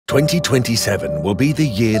2027 will be the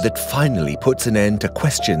year that finally puts an end to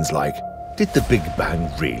questions like, did the Big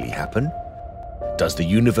Bang really happen? Does the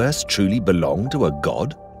universe truly belong to a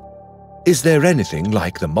god? Is there anything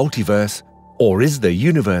like the multiverse, or is the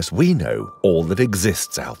universe we know all that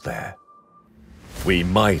exists out there? We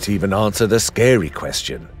might even answer the scary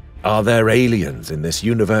question, are there aliens in this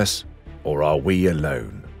universe, or are we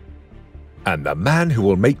alone? And the man who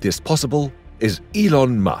will make this possible is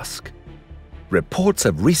Elon Musk. Reports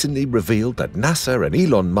have recently revealed that NASA and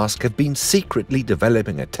Elon Musk have been secretly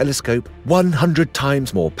developing a telescope 100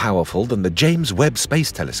 times more powerful than the James Webb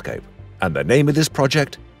Space Telescope. And the name of this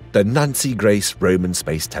project? The Nancy Grace Roman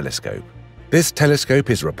Space Telescope. This telescope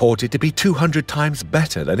is reported to be 200 times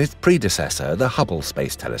better than its predecessor, the Hubble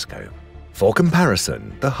Space Telescope. For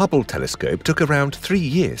comparison, the Hubble telescope took around 3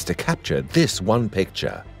 years to capture this one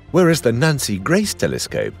picture, whereas the Nancy Grace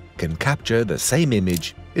telescope can capture the same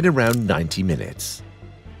image in around 90 minutes.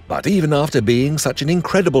 But even after being such an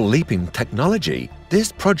incredible leap in technology,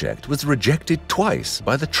 this project was rejected twice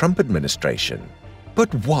by the Trump administration.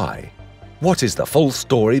 But why? What is the full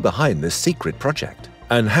story behind this secret project?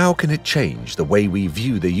 And how can it change the way we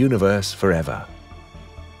view the universe forever?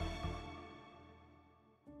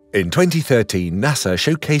 In 2013, NASA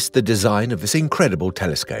showcased the design of this incredible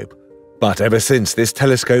telescope. But ever since this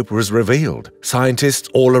telescope was revealed, scientists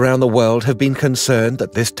all around the world have been concerned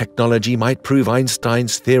that this technology might prove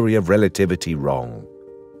Einstein's theory of relativity wrong.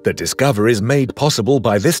 The discoveries made possible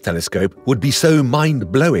by this telescope would be so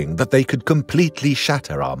mind-blowing that they could completely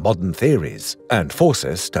shatter our modern theories and force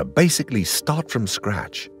us to basically start from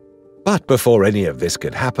scratch. But before any of this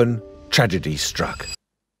could happen, tragedy struck.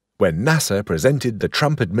 When NASA presented the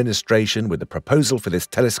Trump administration with the proposal for this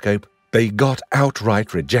telescope, they got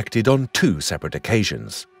outright rejected on 2 separate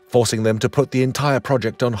occasions, forcing them to put the entire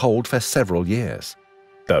project on hold for several years.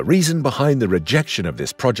 The reason behind the rejection of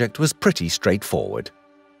this project was pretty straightforward: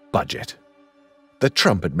 budget. The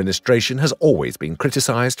Trump administration has always been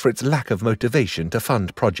criticized for its lack of motivation to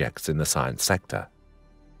fund projects in the science sector.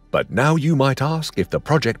 But now you might ask, if the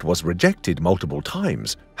project was rejected multiple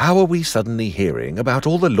times, how are we suddenly hearing about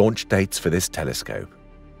all the launch dates for this telescope?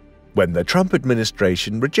 When the Trump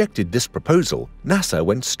administration rejected this proposal, NASA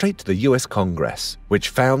went straight to the US Congress, which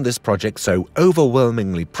found this project so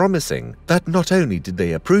overwhelmingly promising that not only did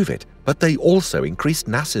they approve it, but they also increased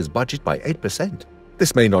NASA's budget by 8%.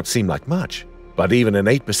 This may not seem like much, but even an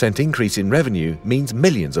 8% increase in revenue means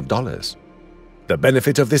millions of dollars. The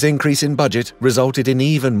benefit of this increase in budget resulted in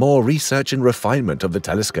even more research and refinement of the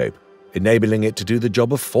telescope, enabling it to do the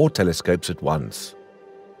job of 4 telescopes at once.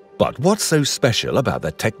 But what's so special about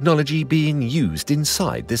the technology being used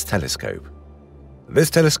inside this telescope?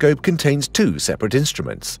 This telescope contains 2 separate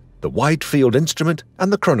instruments, the Wide Field Instrument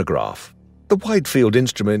and the chronograph. The Wide Field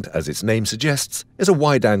Instrument, as its name suggests, is a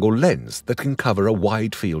wide-angle lens that can cover a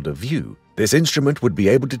wide field of view. This instrument would be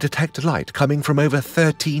able to detect light coming from over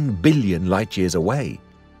 13 billion light-years away,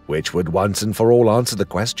 which would once and for all answer the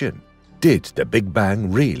question, did the Big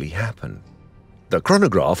Bang really happen? The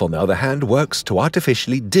chronograph, on the other hand, works to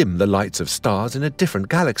artificially dim the lights of stars in a different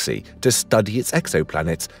galaxy to study its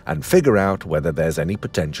exoplanets and figure out whether there's any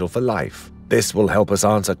potential for life. This will help us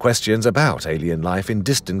answer questions about alien life in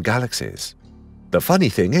distant galaxies. The funny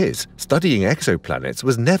thing is, studying exoplanets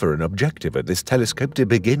was never an objective of this telescope to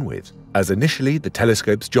begin with, as initially the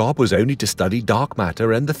telescope's job was only to study dark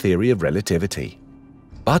matter and the theory of relativity.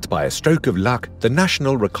 But by a stroke of luck, the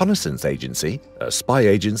National Reconnaissance Agency, a spy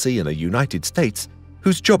agency in the United States,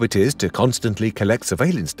 whose job it is to constantly collect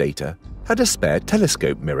surveillance data, had a spare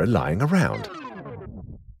telescope mirror lying around.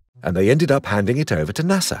 And they ended up handing it over to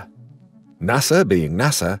NASA. NASA, being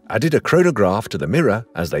NASA, added a chronograph to the mirror,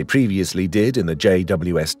 as they previously did in the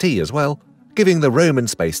JWST as well, giving the Roman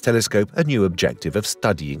Space Telescope a new objective of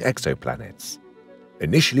studying exoplanets.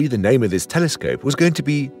 Initially, the name of this telescope was going to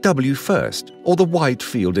be W1, or the Wide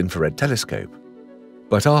Field Infrared Telescope.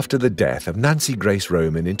 But after the death of Nancy Grace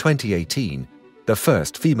Roman in 2018, the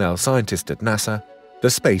first female scientist at NASA, the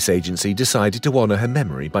space agency decided to honor her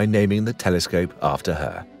memory by naming the telescope after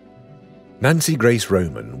her. Nancy Grace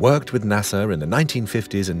Roman worked with NASA in the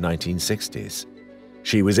 1950s and 1960s.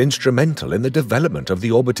 She was instrumental in the development of the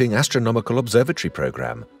Orbiting Astronomical Observatory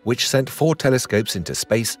program, which sent 4 telescopes into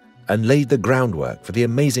space and laid the groundwork for the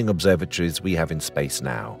amazing observatories we have in space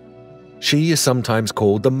now. She is sometimes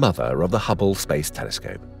called the mother of the Hubble Space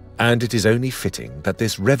Telescope, and it is only fitting that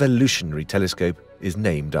this revolutionary telescope is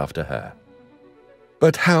named after her.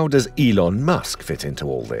 But how does Elon Musk fit into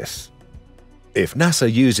all this? If NASA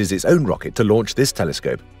uses its own rocket to launch this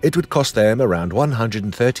telescope, it would cost them around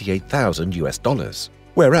 $138,000 US.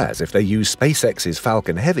 Whereas if they use SpaceX's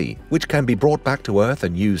Falcon Heavy, which can be brought back to Earth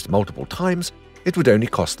and used multiple times, it would only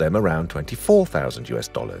cost them around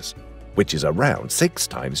 $24,000, which is around 6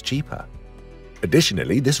 times cheaper.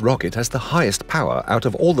 Additionally, this rocket has the highest power out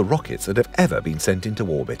of all the rockets that have ever been sent into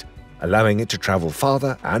orbit, allowing it to travel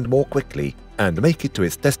farther and more quickly and make it to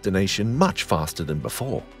its destination much faster than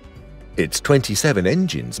before. Its 27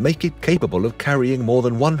 engines make it capable of carrying more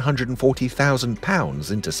than 140,000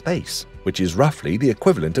 pounds into space, which is roughly the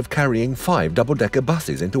equivalent of carrying 5 double-decker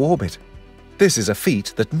buses into orbit. This is a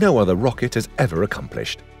feat that no other rocket has ever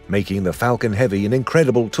accomplished, making the Falcon Heavy an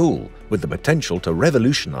incredible tool with the potential to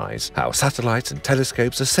revolutionize how satellites and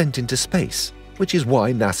telescopes are sent into space, which is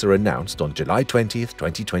why NASA announced on July 20,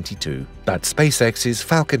 2022, that SpaceX's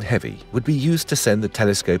Falcon Heavy would be used to send the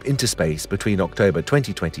telescope into space between October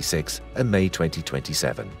 2026 and May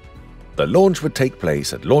 2027. The launch would take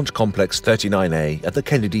place at Launch Complex 39A at the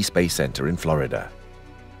Kennedy Space Center in Florida.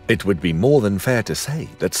 It would be more than fair to say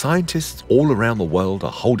that scientists all around the world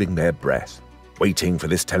are holding their breath, waiting for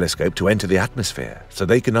this telescope to enter the atmosphere so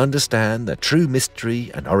they can understand the true mystery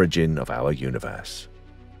and origin of our universe.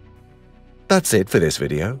 That's it for this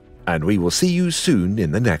video, and we will see you soon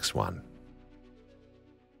in the next one.